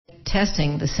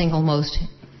testing the single most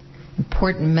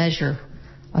important measure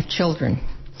of children?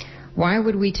 Why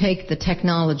would we take the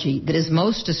technology that is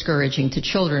most discouraging to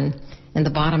children in the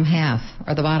bottom half,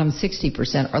 or the bottom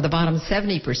 60%, or the bottom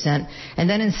 70%, and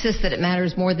then insist that it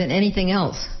matters more than anything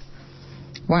else?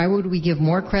 Why would we give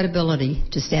more credibility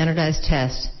to standardized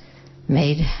tests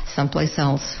made someplace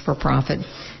else for profit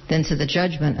than to the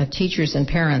judgment of teachers and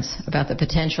parents about the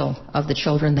potential of the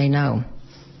children they know?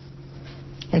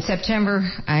 In September,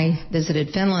 I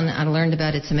visited Finland. I learned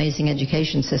about its amazing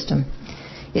education system.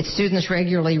 Its students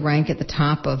regularly rank at the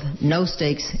top of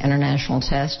no-stakes international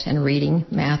tests in reading,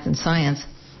 math, and science.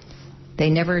 They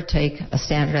never take a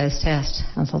standardized test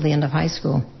until the end of high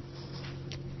school.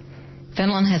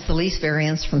 Finland has the least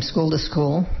variance from school to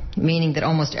school, meaning that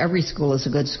almost every school is a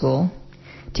good school.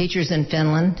 Teachers in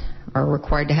Finland are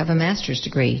required to have a master's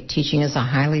degree. Teaching is a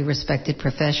highly respected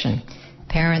profession.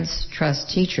 Parents trust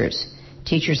teachers.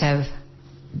 Teachers have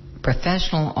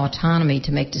professional autonomy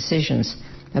to make decisions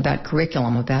about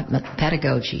curriculum, about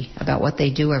pedagogy, about what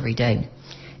they do every day.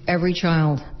 Every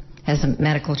child has a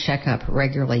medical checkup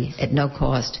regularly at no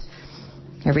cost.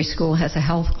 Every school has a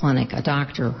health clinic, a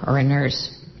doctor, or a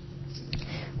nurse.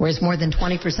 Whereas more than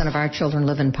 20% of our children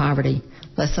live in poverty,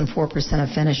 less than 4%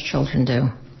 of Finnish children do.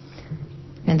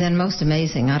 And then most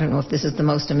amazing, I don't know if this is the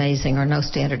most amazing or no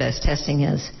standardized testing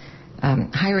is,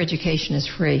 higher education is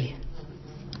free,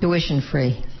 tuition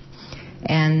free.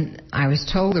 And I was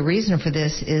told the reason for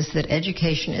this is that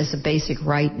education is a basic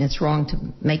right and it's wrong to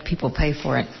make people pay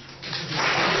for it.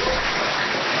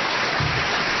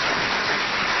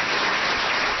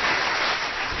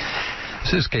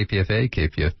 This is KPFA,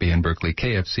 KPFB in Berkeley,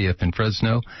 KFCF in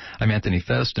Fresno. I'm Anthony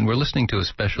Fest, and we're listening to a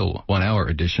special one-hour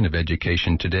edition of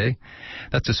Education Today.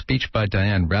 That's a speech by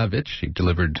Diane Ravitch. She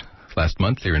delivered last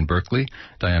month here in Berkeley.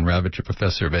 Diane Ravitch, a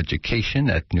professor of education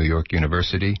at New York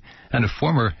University and a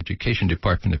former Education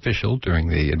Department official during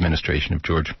the administration of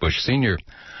George Bush Sr.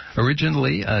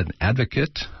 Originally an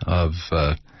advocate of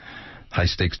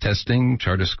high-stakes testing,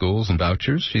 charter schools, and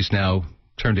vouchers, she's now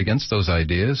turned against those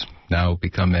ideas, now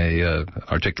become a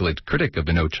articulate critic of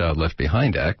the No Child Left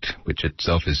Behind Act, which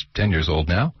itself is 10 years old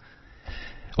now.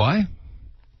 Why?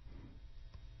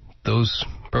 Those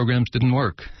programs didn't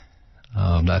work.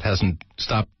 That hasn't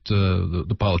stopped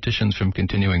the politicians from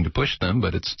continuing to push them,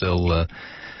 but it still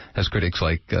has critics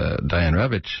like Diane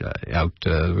Ravitch out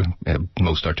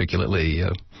most articulately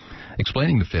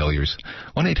explaining the failures.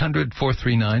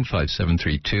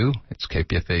 1-800-439-5732. It's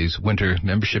KPFA's winter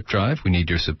membership drive. We need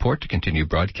your support to continue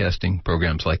broadcasting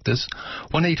programs like this.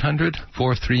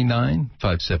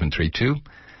 1-800-439-5732.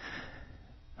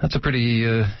 That's a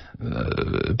pretty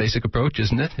basic approach,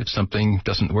 isn't it? If something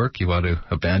doesn't work, you ought to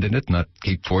abandon it, not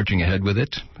keep forging ahead with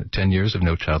it. 10 years of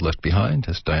No Child Left Behind,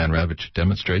 as Diane Ravitch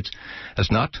demonstrates,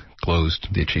 has not closed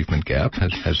the achievement gap,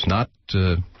 has not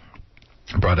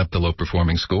brought up the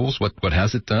low-performing schools. What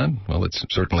has it done? Well, it's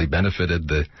certainly benefited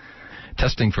the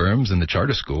testing firms and the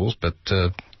charter schools, but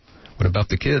what about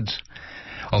the kids?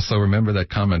 Also, remember that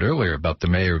comment earlier about the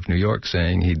mayor of New York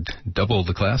saying he'd double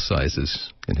the class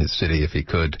sizes in his city if he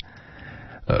could.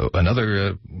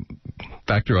 Another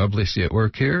factor obviously at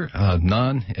work here,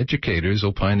 non-educators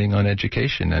opining on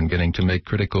education and getting to make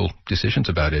critical decisions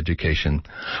about education.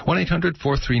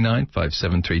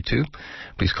 1-800-439-5732.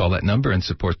 Please call that number and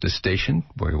support this station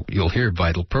where you'll hear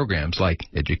vital programs like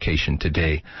Education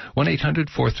Today.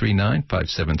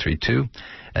 1-800-439-5732.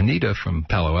 Anita from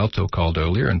Palo Alto called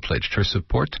earlier and pledged her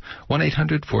support.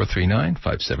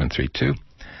 1-800-439-5732.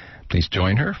 Please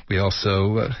join her. We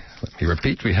also, let me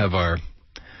repeat, we have our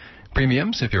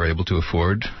premiums. If you're able to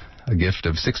afford a gift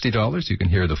of $60, you can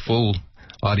hear the full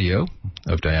audio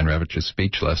of Diane Ravitch's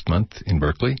speech last month in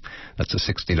Berkeley. That's a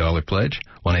 $60 pledge.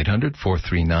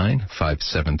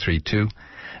 1-800-439-5732.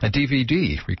 A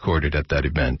DVD recorded at that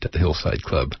event at the Hillside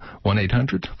Club.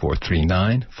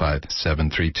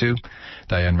 1-800-439-5732.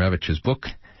 Diane Ravitch's book,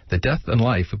 The Death and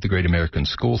Life of the Great American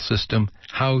School System,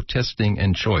 How Testing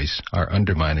and Choice Are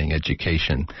Undermining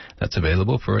Education. That's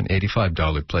available for an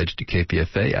 $85 pledge to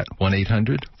KPFA at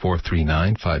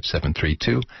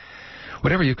 1-800-439-5732.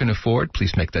 Whatever you can afford,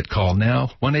 please make that call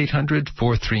now.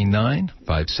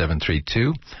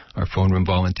 1-800-439-5732. Our phone room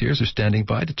volunteers are standing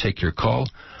by to take your call.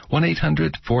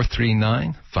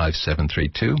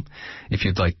 1-800-439-5732. If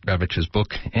you'd like Ravitch's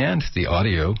book and the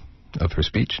audio of her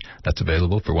speech, that's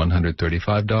available for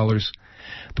 $135.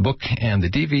 The book and the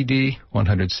DVD,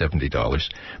 $170.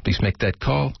 Please make that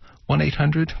call,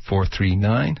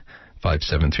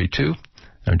 1-800-439-5732.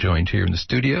 I'm joined here in the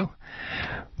studio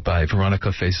by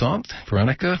Veronica Faisant.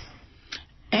 Veronica,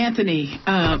 Anthony,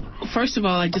 first of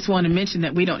all, I just want to mention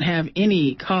that we don't have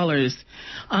any callers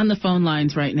on the phone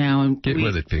lines right now. And Get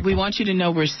with it, people. We want you to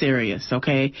know we're serious,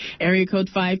 okay? Area code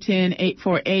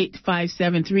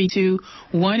 510-848-5732,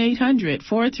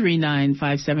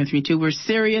 1-800-439-5732. We're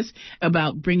serious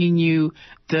about bringing you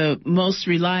the most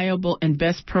reliable and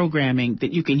best programming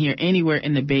that you can hear anywhere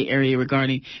in the Bay Area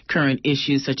regarding current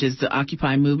issues such as the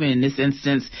Occupy movement. In this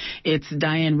instance, it's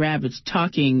Diane Ravitch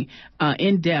talking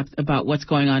in depth about what's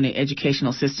going on in the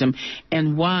educational system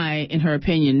and why, in her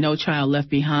opinion, No Child Left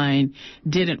Behind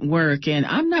didn't work. And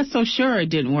I'm not so sure it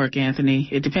didn't work, Anthony.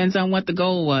 It depends on what the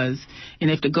goal was. And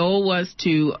if the goal was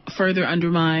to further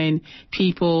undermine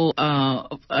people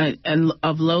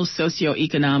of low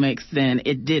socioeconomics, then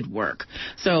it did work.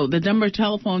 So the number of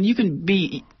telephone, you can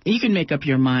make up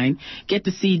your mind. Get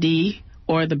the CD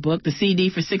or the book, the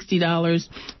CD for $60,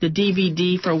 the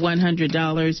DVD for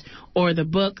 $100, or the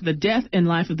book, The Death and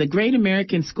Life of the Great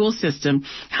American School System,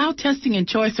 How Testing and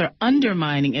Choice Are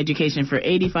Undermining Education, for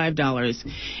 $85.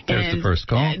 There's the first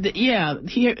call. Here.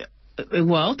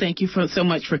 Well, thank you so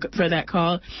much for that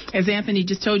call. As Anthony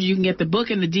just told you, you can get the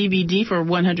book and the DVD for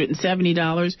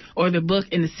 $170, or the book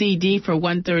and the CD for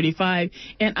 $135.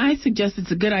 And I suggest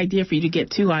it's a good idea for you to get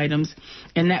two items,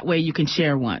 and that way you can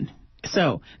share one.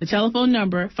 So the telephone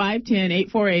number,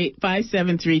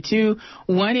 510-848-5732,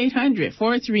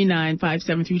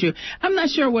 1-800-439-5732. I'm not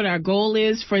sure what our goal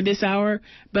is for this hour,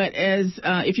 but as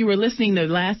if you were listening the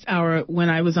last hour when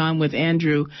I was on with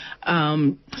Andrew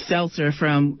Seltzer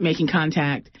from Making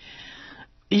Contact,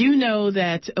 you know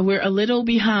that we're a little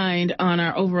behind on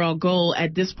our overall goal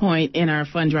at this point in our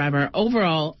fund drive. Our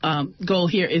overall goal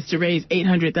here is to raise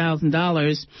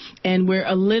 $800,000, and we're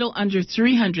a little under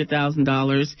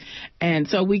 $300,000. And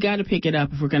so we got to pick it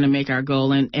up if we're going to make our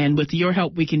goal. And with your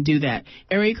help, we can do that.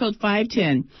 Area code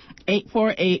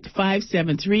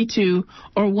 510-848-5732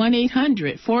 or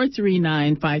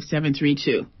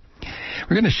 1-800-439-5732.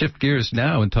 We're going to shift gears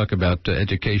now and talk about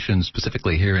education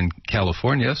specifically here in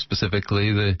California,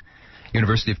 specifically the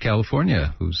University of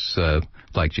California, whose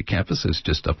flagship campus is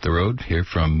just up the road here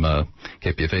from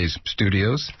KPFA's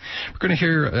studios. We're going to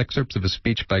hear excerpts of a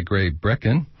speech by Gray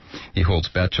Breckin. He holds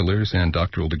bachelor's and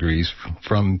doctoral degrees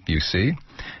from UC.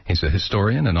 He's a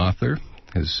historian and author.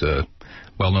 His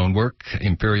well-known work,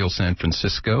 Imperial San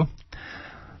Francisco,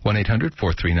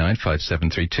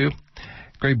 1-800-439-5732.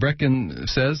 Gray Breckin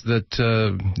says that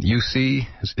UC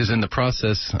is in the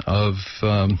process of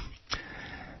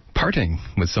parting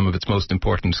with some of its most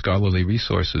important scholarly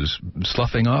resources,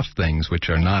 sloughing off things which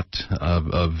are not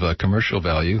of commercial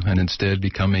value and instead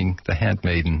becoming the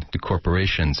handmaiden to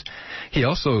corporations. He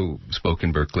also spoke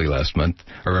in Berkeley last month,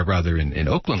 or rather in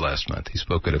Oakland last month. He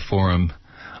spoke at a forum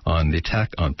on the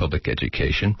attack on public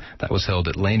education. That was held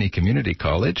at Laney Community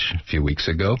College a few weeks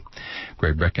ago.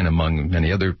 Gray Breckin among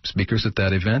many other speakers at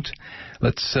that event.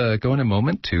 Let's go in a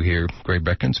moment to hear Gray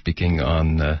Breckin speaking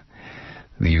on the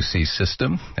UC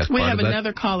system. We have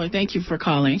another caller. Thank you for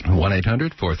calling.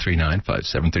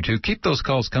 1-800-439-5732. Keep those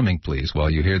calls coming, please, while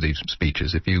you hear these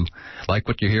speeches. If you like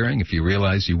what you're hearing, if you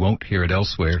realize you won't hear it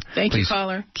elsewhere, Thank you,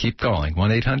 caller. Keep calling.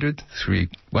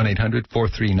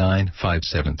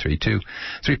 1-800-439-5732.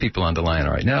 3 people on the line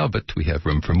right now, but we have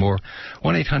room for more.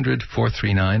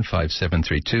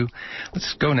 1-800-439-5732.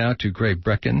 Let's go now to Gray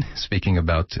Breckin speaking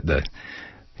about the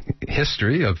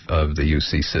history of the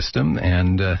UC system,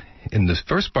 and in the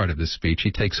first part of this speech,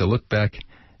 he takes a look back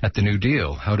at the New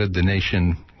Deal. How did the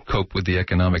nation cope with the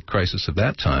economic crisis of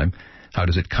that time? How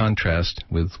does it contrast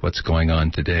with what's going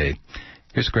on today?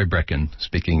 Here's Gray Breckin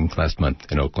speaking last month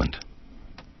in Oakland.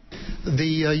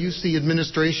 The UC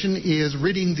administration is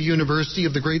ridding the university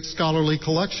of the great scholarly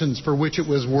collections for which it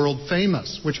was world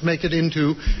famous, which make it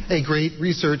into a great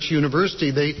research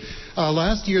university.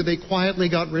 Last year, they quietly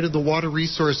got rid of the Water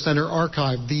Resource Center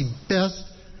archive, the best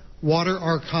water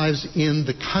archives in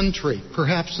the country,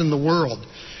 perhaps in the world.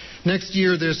 Next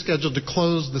year, they're scheduled to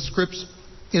close the Scripps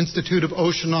Institute of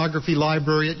Oceanography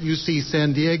Library at UC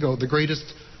San Diego, the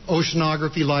greatest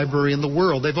oceanography library in the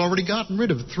world. They've already gotten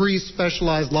rid of 3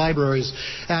 specialized libraries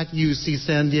at UC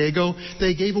San Diego.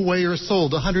 They gave away or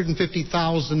sold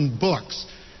 150,000 books.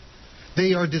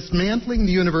 They are dismantling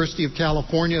the University of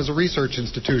California as a research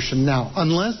institution now,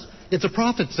 unless it's a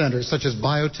profit center such as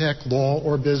biotech, law,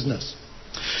 or business.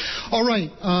 All right.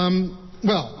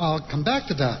 Well, I'll come back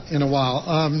to that in a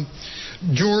while.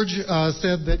 George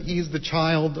said that he's the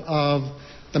child of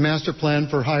the master plan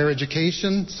for higher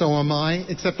education. So am I,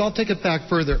 except I'll take it back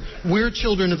further. We're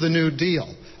children of the New Deal,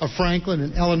 of Franklin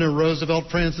and Eleanor Roosevelt,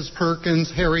 Francis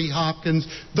Perkins, Harry Hopkins,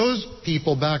 those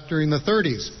people back during the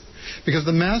 30s. Because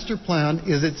the master plan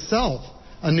is itself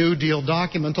a New Deal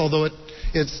document, although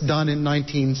it's done in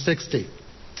 1960.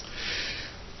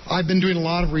 I've been doing a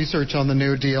lot of research on the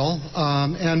New Deal,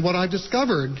 and what I've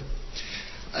discovered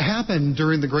happened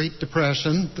during the Great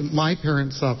Depression that my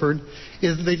parents suffered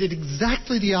is that they did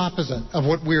exactly the opposite of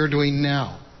what we're doing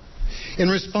now. In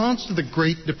response to the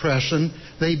Great Depression,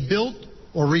 they built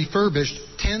or refurbished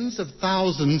tens of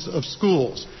thousands of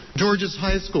schools. George's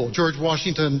High School, George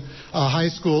Washington High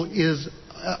School, is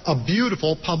a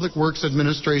beautiful public works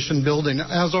administration building,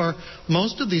 as are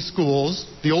most of these schools,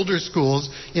 the older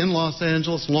schools, in Los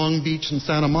Angeles, Long Beach, and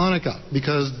Santa Monica,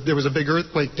 because there was a big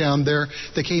earthquake down there.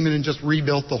 They came in and just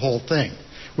rebuilt the whole thing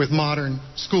with modern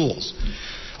schools.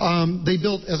 They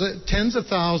built tens of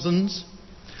thousands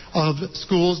of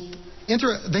schools.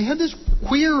 They had this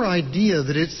queer idea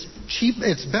that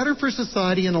it's better for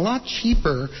society and a lot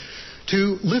cheaper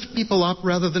to lift people up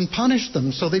rather than punish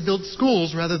them. So they built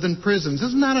schools rather than prisons.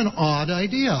 Isn't that an odd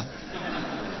idea?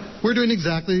 We're doing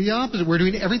exactly the opposite. We're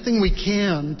doing everything we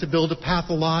can to build a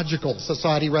pathological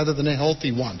society rather than a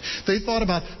healthy one. They thought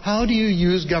about how do you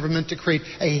use government to create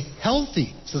a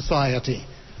healthy society.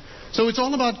 So it's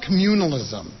all about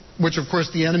communalism, which of course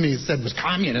the enemy said was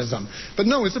communism. But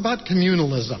no, it's about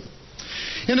communalism.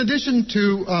 In addition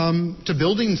to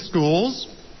building schools,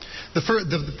 the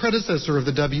predecessor of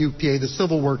the WPA, the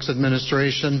Civil Works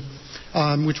Administration,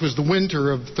 which was the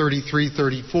winter of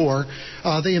 33-34,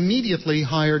 they immediately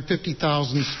hired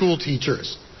 50,000 school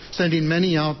teachers, sending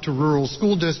many out to rural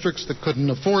school districts that couldn't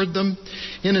afford them.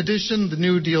 In addition, the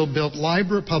New Deal built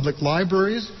public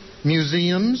libraries,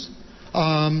 museums.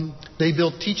 They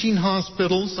built teaching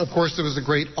hospitals. Of course, there was a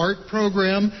great art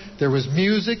program. There was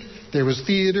music. There was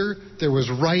theater. There was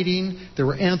writing. There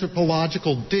were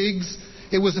anthropological digs.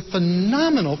 It was a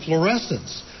phenomenal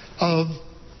fluorescence of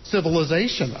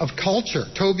civilization, of culture.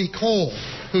 Toby Cole,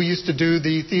 who used to do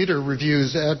the theater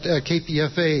reviews at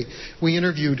KPFA, we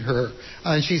interviewed her.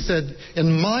 And she said,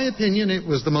 in my opinion, it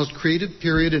was the most creative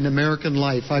period in American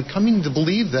life. I've come to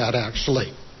believe that,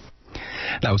 actually.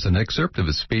 That was an excerpt of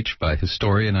a speech by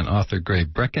historian and author Gray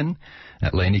Breckin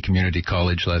at Laney Community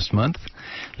College last month.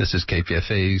 This is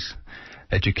KPFA's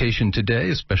Education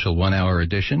Today, a special one-hour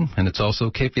edition, and it's also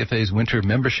KPFA's Winter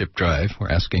Membership Drive. We're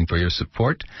asking for your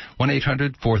support,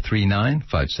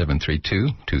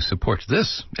 1-800-439-5732, to support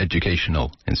this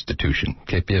educational institution,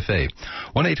 KPFA,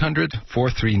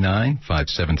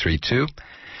 1-800-439-5732.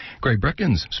 Gray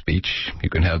Breckin's speech, you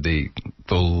can have the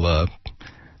full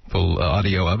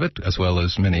audio of it, as well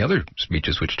as many other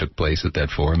speeches which took place at that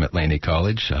forum at Laney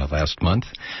College last month.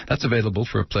 That's available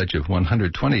for a pledge of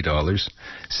 $120,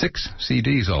 6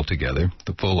 CDs altogether.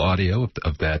 The full audio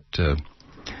of that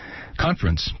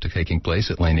conference taking place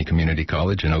at Laney Community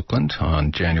College in Oakland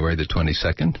on January the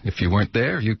 22nd. If you weren't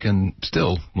there, you can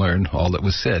still learn all that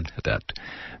was said at that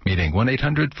meeting.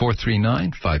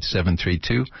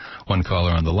 1-800-439-5732. One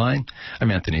caller on the line.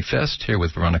 I'm Anthony Fest, here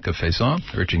with Veronica Faison,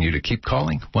 urging you to keep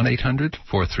calling.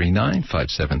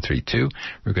 1-800-439-5732.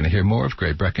 We're going to hear more of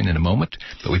Gray Breckin in a moment,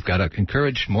 but we've got to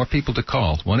encourage more people to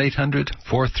call.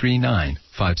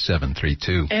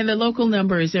 1-800-439-5732. And the local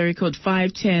number is area code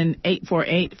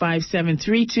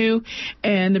 510-848-5732.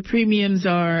 And the premiums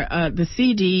are the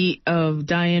CD of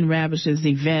Diane Ravish's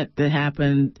event that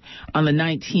happened on the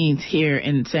 19th here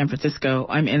in San Francisco.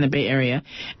 I'm in the Bay Area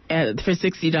for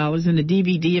 $60. And the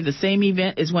DVD of the same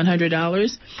event is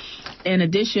 $100. In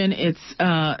addition, it's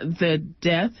the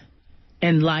death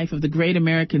and life of the great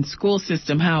American school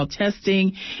system, how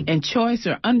testing and choice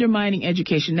are undermining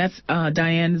education. That's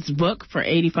Diane's book for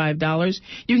 $85.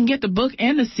 You can get the book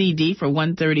and the CD for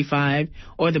 $135,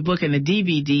 or the book and the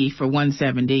DVD for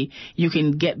 $170. You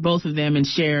can get both of them and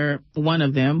share one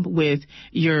of them with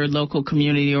your local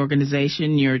community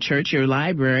organization, your church, your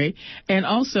library. And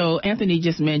also, Anthony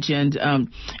just mentioned,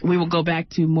 we will go back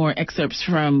to more excerpts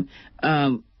from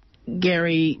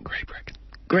Gray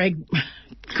Breckin.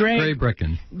 Gray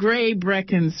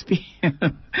Breckin speech.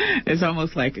 It's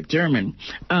almost like a German.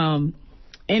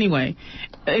 Anyway,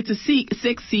 it's a 6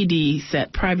 CD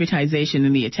set, Privatization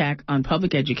and the Attack on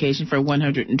Public Education, for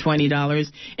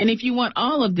 $120. And if you want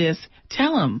all of this,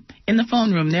 tell them in the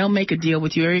phone room. They'll make a deal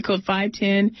with you. Area code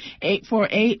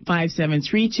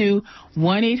 510-848-5732,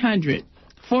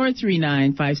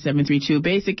 1-800-439-5732.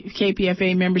 Basic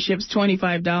KPFA membership's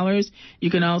 $25.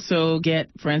 You can also get,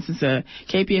 for instance, a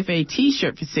KPFA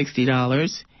T-shirt for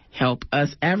 $60. Help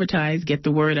us advertise, get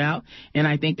the word out. And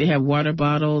I think they have water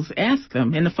bottles. Ask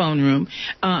them in the phone room.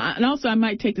 And also, I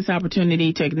might take this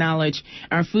opportunity to acknowledge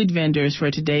our food vendors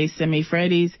for today: Semi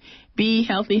Freddy's, Be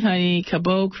Healthy Honey,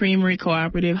 Cabot Creamery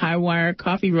Cooperative, Highwire,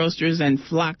 Coffee Roasters, and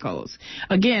Flacco's.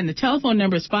 Again, the telephone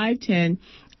number is 510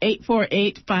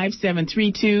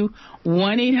 848-5732,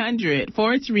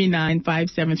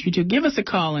 1-800-439-5732. Give us a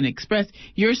call and express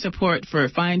your support for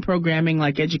fine programming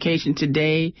like Education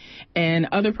Today and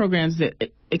other programs that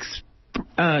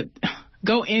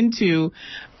go into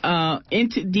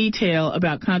detail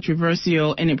about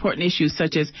controversial and important issues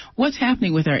such as what's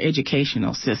happening with our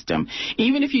educational system.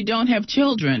 Even if you don't have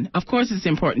children, of course it's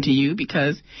important to you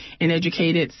because an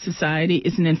educated society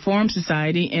is an informed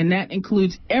society, and that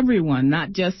includes everyone,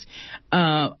 not just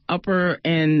upper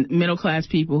and middle class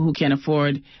people who can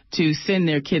afford to send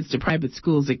their kids to private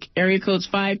schools. Area codes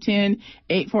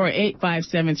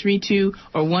 510-848-5732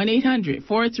 or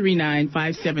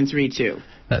 1-800-439-5732.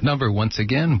 That number, once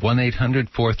again,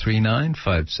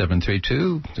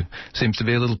 1-800-439-5732. Seems to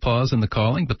be a little pause in the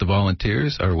calling, but the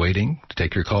volunteers are waiting to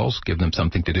take your calls. Give them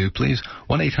something to do, please.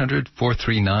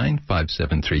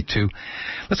 1-800-439-5732.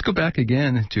 Let's go back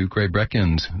again to Gray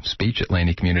Brecken's speech at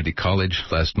Laney Community College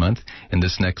last month. In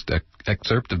this next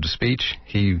excerpt of the speech,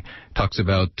 he talks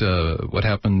about what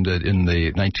happened in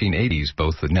the 1980s,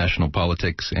 both the national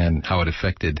politics and how it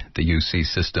affected the UC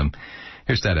system.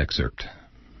 Here's that excerpt.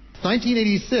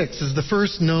 1986 is the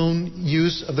first known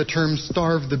use of the term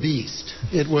starve the beast.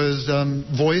 It was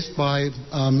voiced by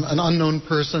an unknown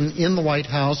person in the White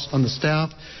House on the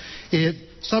staff. It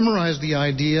summarized the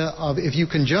idea of if you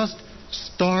can just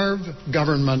starve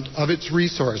government of its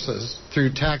resources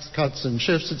through tax cuts and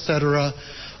shifts, etc.,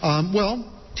 well,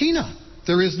 Tina,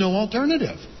 there is no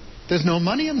alternative. There's no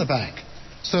money in the bank.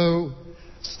 So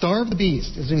starve the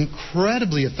beast is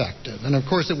incredibly effective. And, of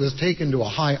course, it was taken to a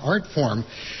high art form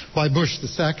by Bush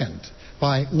II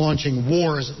by launching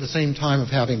wars at the same time of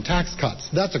having tax cuts.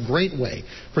 That's a great way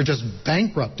for just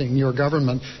bankrupting your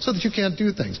government so that you can't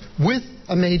do things, with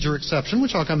a major exception,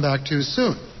 which I'll come back to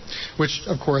soon, which,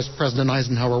 of course, President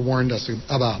Eisenhower warned us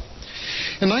about.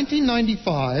 In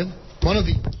 1995, one of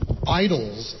the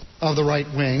idols of the right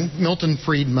wing, Milton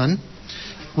Friedman,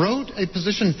 wrote a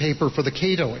position paper for the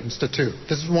Cato Institute.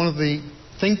 This is one of the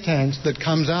think tanks that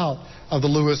comes out of the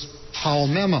Lewis Powell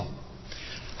memo.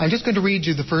 I'm just going to read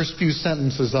you the first few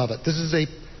sentences of it. This is a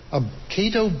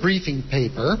Cato briefing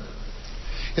paper.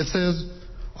 It says,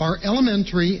 our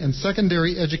elementary and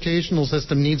secondary educational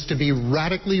system needs to be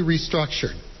radically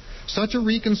restructured. Such a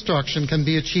reconstruction can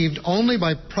be achieved only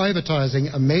by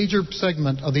privatizing a major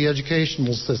segment of the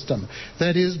educational system.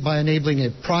 That is, by enabling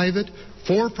a private,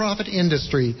 for-profit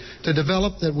industry to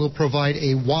develop that will provide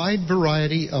a wide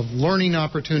variety of learning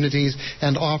opportunities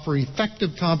and offer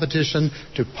effective competition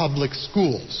to public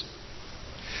schools.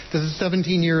 This is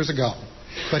 17 years ago.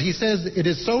 But he says it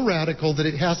is so radical that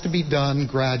it has to be done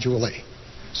gradually.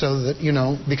 So that,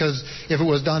 because if it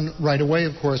was done right away,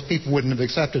 of course, people wouldn't have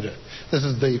accepted it. This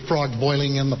is the frog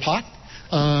boiling in the pot.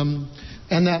 And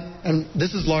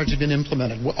this has largely been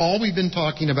implemented. All we've been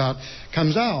talking about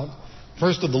comes out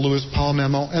first of the Lewis Powell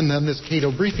memo, and then this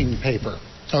Cato briefing paper.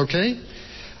 Okay?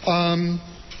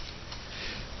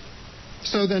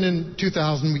 So then in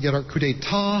 2000, we get our coup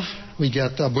d'etat. We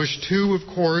get Bush II, of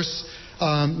course.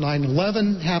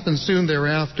 9/11 happens soon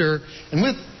thereafter. And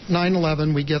with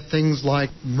 9/11, we get things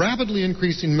like rapidly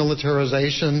increasing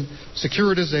militarization,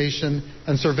 securitization,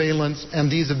 and surveillance, and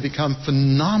these have become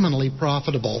phenomenally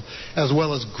profitable, as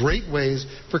well as great ways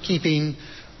for keeping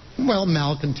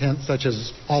malcontent, such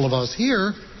as all of us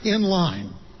here, in line.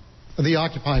 The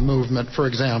Occupy movement, for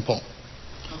example.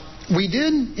 We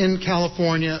did, in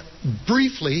California,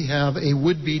 briefly have a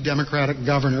would-be Democratic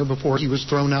governor before he was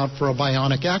thrown out for a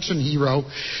bionic action hero.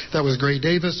 That was Gray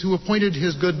Davis, who appointed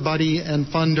his good buddy and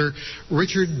funder,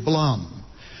 Richard Blum,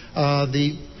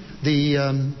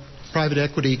 the private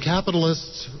equity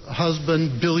capitalist,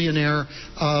 husband, billionaire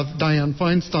of Dianne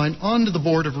Feinstein, onto the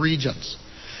Board of Regents.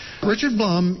 Richard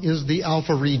Blum is the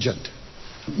alpha regent.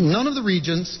 None of the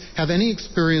regents have any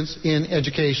experience in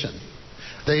education.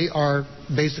 They are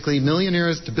basically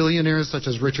millionaires to billionaires, such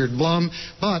as Richard Blum,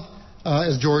 but,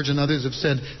 as George and others have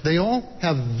said, they all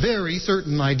have very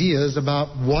certain ideas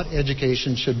about what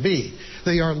education should be.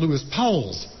 They are Lewis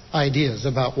Powell's ideas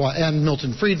about what, and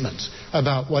Milton Friedman's,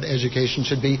 about what education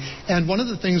should be. And one of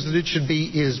the things that it should be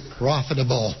is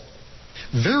profitable.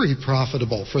 Very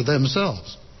profitable for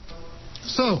themselves.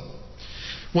 So,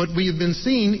 what we have been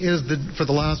seeing is that for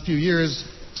the last few years,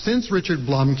 since Richard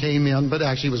Blum came in, but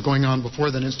actually was going on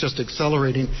before then, it's just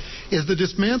accelerating, is the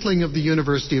dismantling of the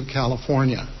University of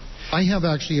California. I have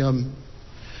actually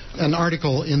an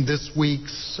article in this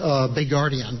week's Bay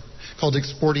Guardian called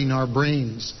Exporting Our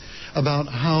Brains about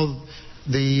how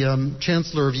the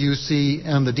Chancellor of UC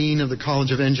and the Dean of the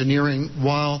College of Engineering,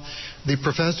 while the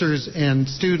professors and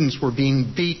students were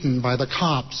being beaten by the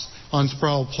cops on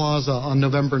Sproul Plaza on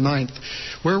November 9th.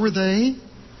 Where were they?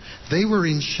 They were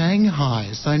in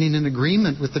Shanghai signing an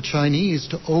agreement with the Chinese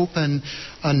to open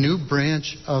a new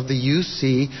branch of the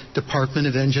UC Department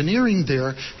of Engineering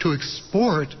there to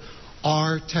export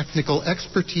our technical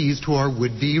expertise to our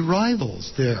would-be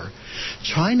rivals there.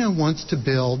 China wants to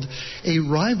build a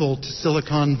rival to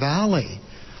Silicon Valley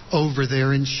over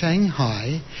there in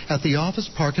Shanghai at the office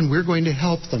park, and we're going to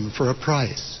help them for a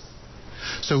price.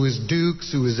 So is Duke,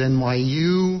 so is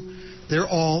NYU. They're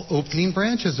all opening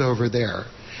branches over there.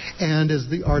 And as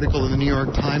the article in the New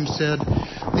York Times said,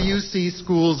 the UC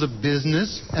schools of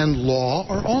business and law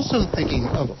are also thinking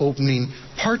of opening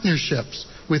partnerships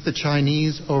with the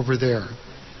Chinese over there.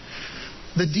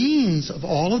 The deans of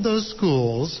all of those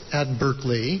schools at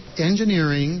Berkeley,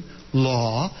 engineering,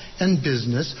 law, and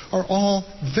business, are all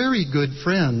very good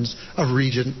friends of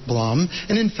Regent Blum,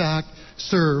 and in fact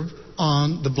serve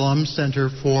on the Blum Center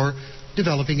for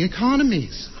Developing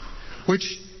Economies,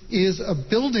 which is a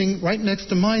building right next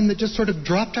to mine that just sort of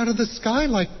dropped out of the sky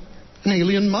like an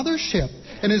alien mothership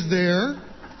and is there,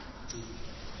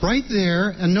 right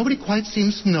there, and nobody quite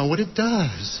seems to know what it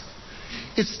does.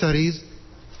 It studies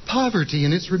poverty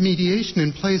and its remediation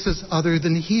in places other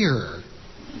than here.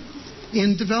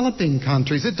 In developing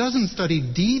countries, it doesn't study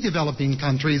de-developing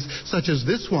countries such as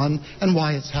this one and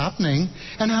why it's happening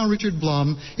and how Richard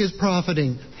Blum is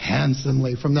profiting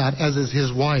handsomely from that, as is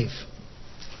his wife.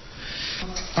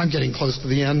 I'm getting close to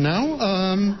the end now,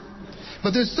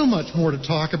 but there's so much more to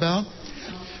talk about.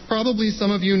 Probably some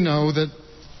of you know that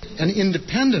an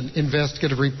independent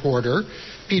investigative reporter,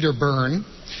 Peter Byrne,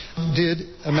 did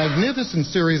a magnificent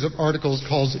series of articles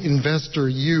called Investor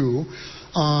U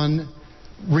on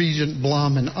Regent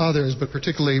Blum and others, but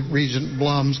particularly Regent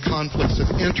Blum's conflicts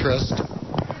of interest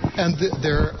and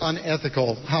their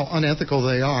how unethical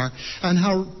they are, and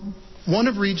how one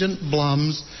of Regent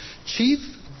Blum's chief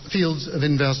fields of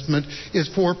investment is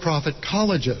for-profit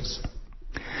colleges.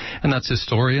 And that's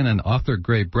historian and author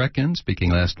Gray Breckin speaking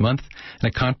last month at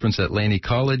a conference at Laney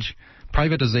College,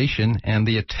 Privatization and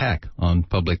the Attack on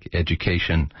Public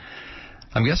Education.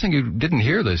 I'm guessing you didn't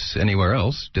hear this anywhere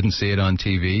else, didn't see it on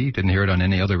TV, didn't hear it on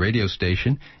any other radio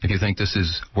station. If you think this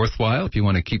is worthwhile, if you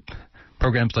want to keep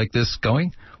programs like this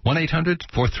going,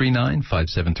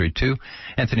 1-800-439-5732.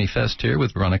 Anthony Fest here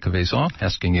with Veronica Vaison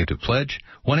asking you to pledge.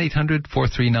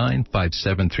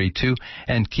 1-800-439-5732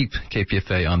 and keep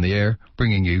KPFA on the air,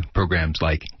 bringing you programs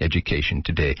like Education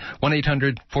Today.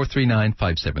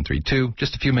 1-800-439-5732.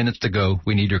 Just a few minutes to go.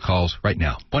 We need your calls right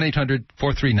now.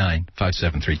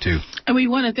 1-800-439-5732. And we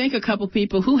want to thank a couple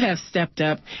people who have stepped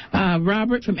up.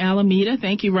 Robert from Alameda.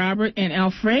 Thank you, Robert. And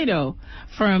Alfredo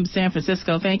from San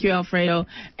Francisco. Thank you, Alfredo.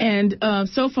 And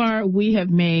so far, we have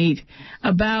made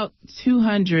about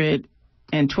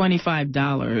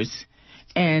 $225.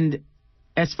 And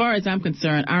as far as I'm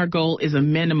concerned, our goal is a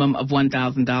minimum of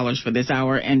 $1,000 for this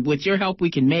hour, and with your help, we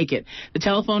can make it. The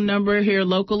telephone number here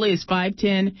locally is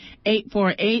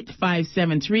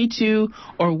 510-848-5732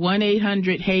 or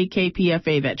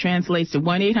 1-800-HEY-KPFA. That translates to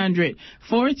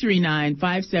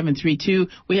 1-800-439-5732.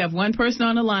 We have one person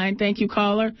on the line. Thank you,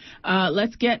 caller.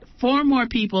 Let's get 4 more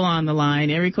people on the line.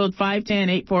 Area code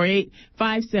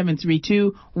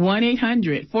 510-848-5732,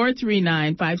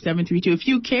 1-800-439-5732. If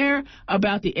you care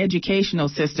about the educational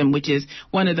system, which is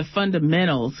one of the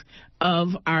fundamentals of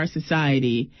our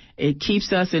society, it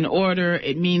keeps us in order.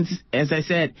 It means, as I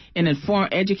said, an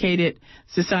educated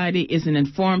society is an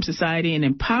informed society, an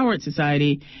empowered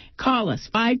society. Call us,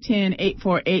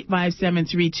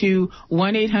 510-848-5732,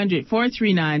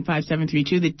 1-800-439-5732,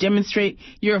 to demonstrate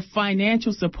your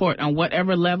financial support on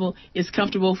whatever level is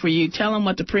comfortable for you. Tell them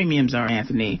what the premiums are,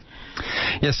 Anthony.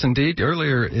 Yes, indeed.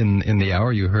 Earlier in the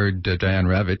hour, you heard Diane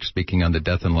Ravitch speaking on the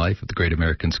death and life of the great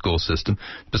American school system,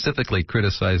 specifically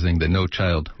criticizing the No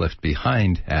Child Left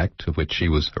Behind Act, of which she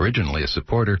was originally a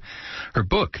supporter. Her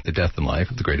book, The Death and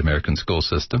Life of the Great American School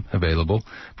System, available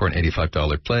for an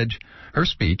 $85 pledge. Her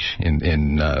speech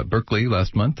in Berkeley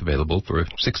last month, available for a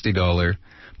 $60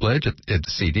 pledge at the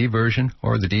CD version,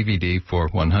 or the DVD for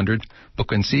 $100.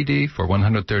 Book and CD for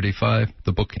 $135.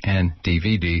 The book and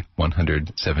DVD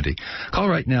 $170. Call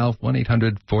right now,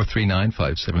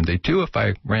 1-800-439-5732. If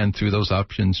I ran through those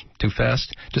options too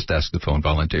fast, just ask the phone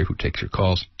volunteer who takes your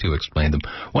calls to explain them.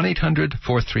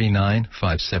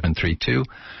 1-800-439-5732.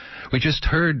 We just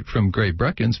heard from Gray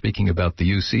Breckin speaking about the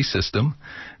UC system.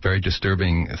 Very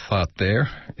disturbing thought there.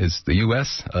 Is the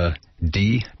U.S. a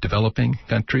de-developing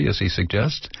country, as he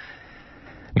suggests?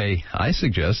 May I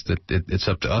suggest that it's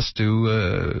up to us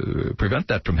to prevent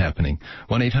that from happening.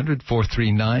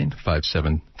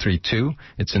 1-800-439-5732.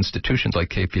 It's institutions like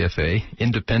KPFA,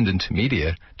 independent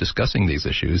media, discussing these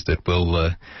issues that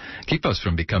will keep us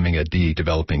from becoming a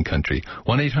developing country.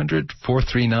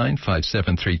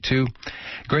 1-800-439-5732.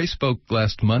 Gray spoke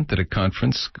last month at a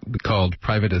conference called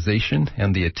Privatization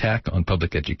and the Attack on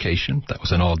Public Education. That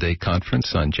was an all-day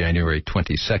conference on January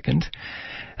 22nd.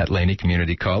 At Laney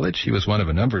Community College. He was one of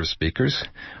a number of speakers.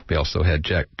 We also had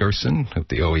Jack Gerson of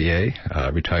the OEA,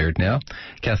 retired now.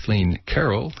 Kathleen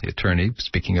Carroll, the attorney,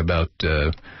 speaking about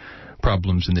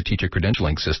problems in the teacher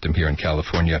credentialing system here in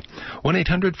California.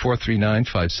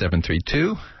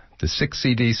 1-800-439-5732. The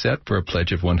 6-CD set for a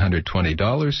pledge of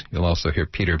 $120. You'll also hear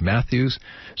Peter Matthews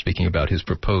speaking about his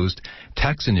proposed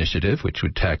tax initiative, which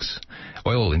would tax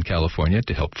oil in California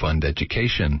to help fund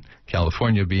education.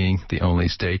 California being the only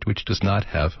state which does not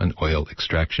have an oil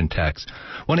extraction tax.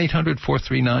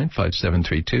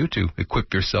 1-800-439-5732 to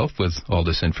equip yourself with all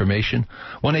this information.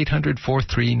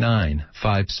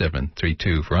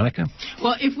 1-800-439-5732. Veronica?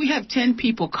 Well, if we have 10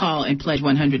 people call and pledge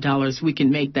 $100, we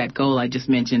can make that goal I just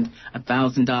mentioned,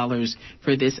 $1,000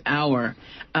 for this hour.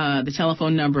 The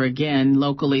telephone number again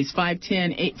locally is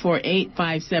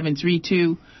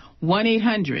 510-848-5732.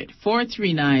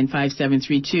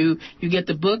 1-800-439-5732. You get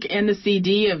the book and the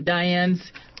CD of Diane's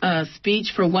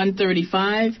speech for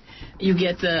 $135. You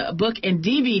get the book and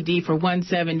DVD for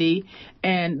 $170.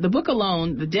 And the book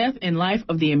alone, The Death and Life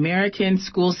of the American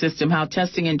School System, How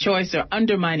Testing and Choice Are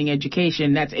Undermining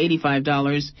Education, that's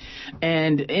 $85.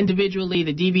 And individually,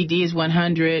 the DVD is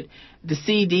 $100. The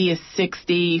CD is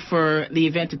 $60 for the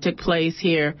event that took place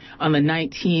here on the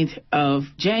 19th of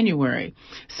January.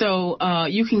 So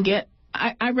you can get,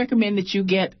 I recommend that you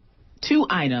get 2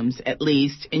 items at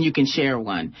least, and you can share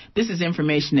one. This is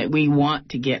information that we want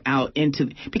to get out into,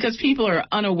 because people are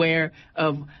unaware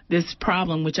of this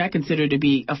problem, which I consider to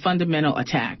be a fundamental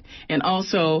attack. And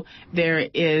also, there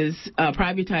is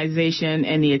privatization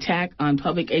and the attack on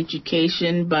public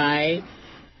education by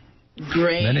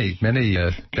Gray. Many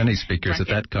speakers at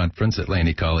that conference at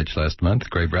Laney College last month,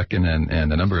 Gray Brecken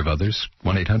and a number of others.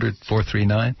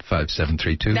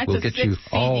 1-800-439-5732. We'll get you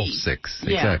all 6.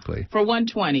 Yeah, exactly. For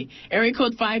 $120. Area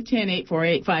code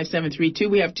 510-848-5732.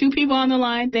 We have 2 people on the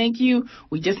line. Thank you.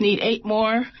 We just need 8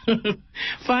 more.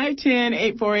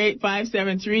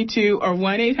 510-848-5732 or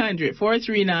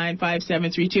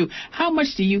 1-800-439-5732. How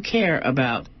much do you care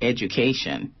about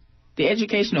education? The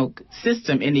educational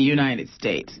system in the United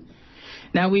States.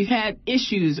 Now, we've had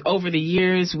issues over the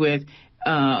years with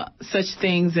such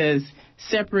things as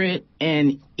separate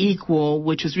and equal,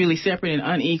 which was really separate and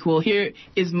unequal. Here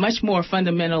is much more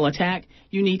fundamental attack.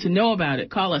 You need to know about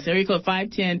it. Call us. Area code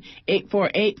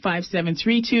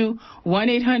 510-848-5732,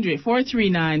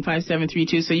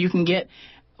 1-800-439-5732, so you can get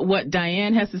what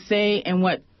Diane has to say and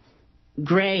what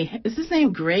Gray. Is his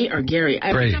name Gray or Gary?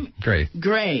 Gray.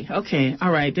 Gray. Okay. All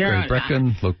right. Gray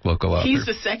Brecken, local author. He's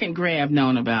the second Gray I've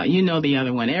known about. You know the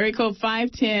other one. Area code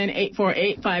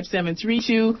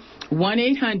 510-848-5732,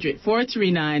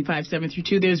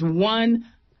 1-800-439-5732. There's one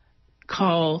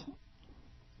call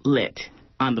lit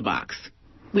on the box.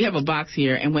 We have a box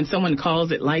here, and when someone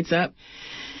calls, it lights up.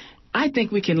 I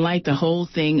think we can light the whole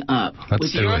thing up.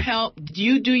 With your help,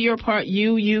 you do your part.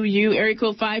 You. Area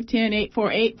code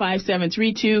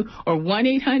 510-848-5732 or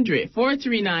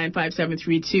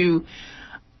 1-800-439-5732.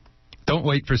 Don't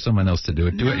wait for someone else to do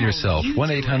it. Do it yourself.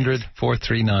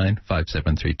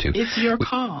 1-800-439-5732. It's your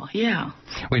call, yeah.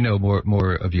 We know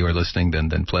more of you are listening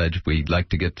than pledge. We'd like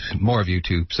to get more of you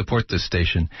to support this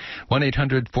station.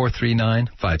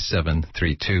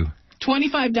 1-800-439-5732.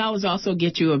 $25 also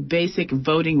gets you a basic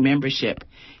voting membership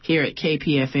here at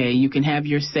KPFA. You can have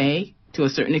your say to a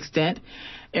certain extent.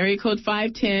 Area code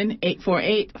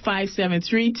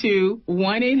 510-848-5732,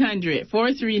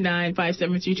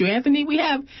 1-800-439-5732. Anthony, we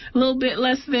have a little bit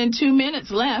less than 2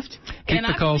 minutes left. Keep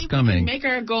the calls coming. Make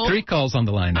our goal. 3 calls on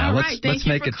the line now. All right, let's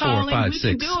make it 4, 5, 6. We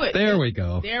can do it. There we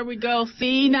go. There we go.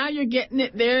 See, now you're getting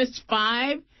it. There's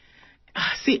 5.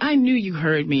 See, I knew you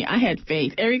heard me. I had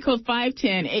faith. Area code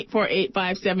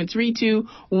 510-848-5732,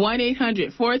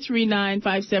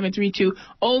 1-800-439-5732.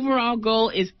 Overall goal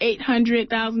is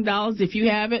 $800,000. If you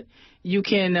have it, you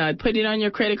can put it on your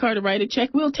credit card or write a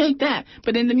check. We'll take that.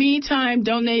 But in the meantime,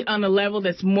 donate on the level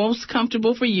that's most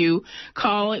comfortable for you.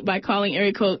 Call it by calling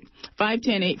area code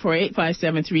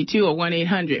 510-848-5732 or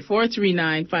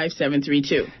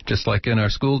 1-800-439-5732. Just like in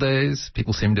our school days,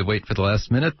 people seem to wait for the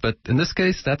last minute, but in this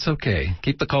case, that's okay.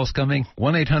 Keep the calls coming.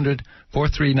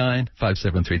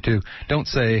 1-800-439-5732. Don't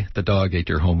say the dog ate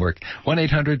your homework.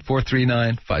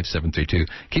 1-800-439-5732.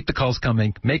 Keep the calls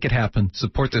coming. Make it happen.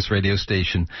 Support this radio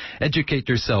station. Educate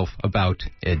yourself about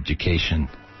education.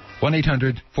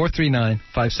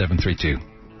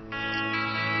 1-800-439-5732.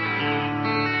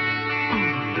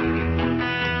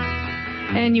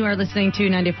 And you are listening to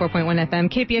 94.1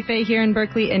 FM KPFA here in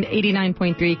Berkeley and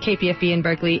 89.3 KPFB in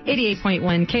Berkeley,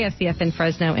 88.1 KFCF in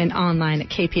Fresno, and online at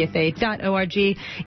kpfa.org.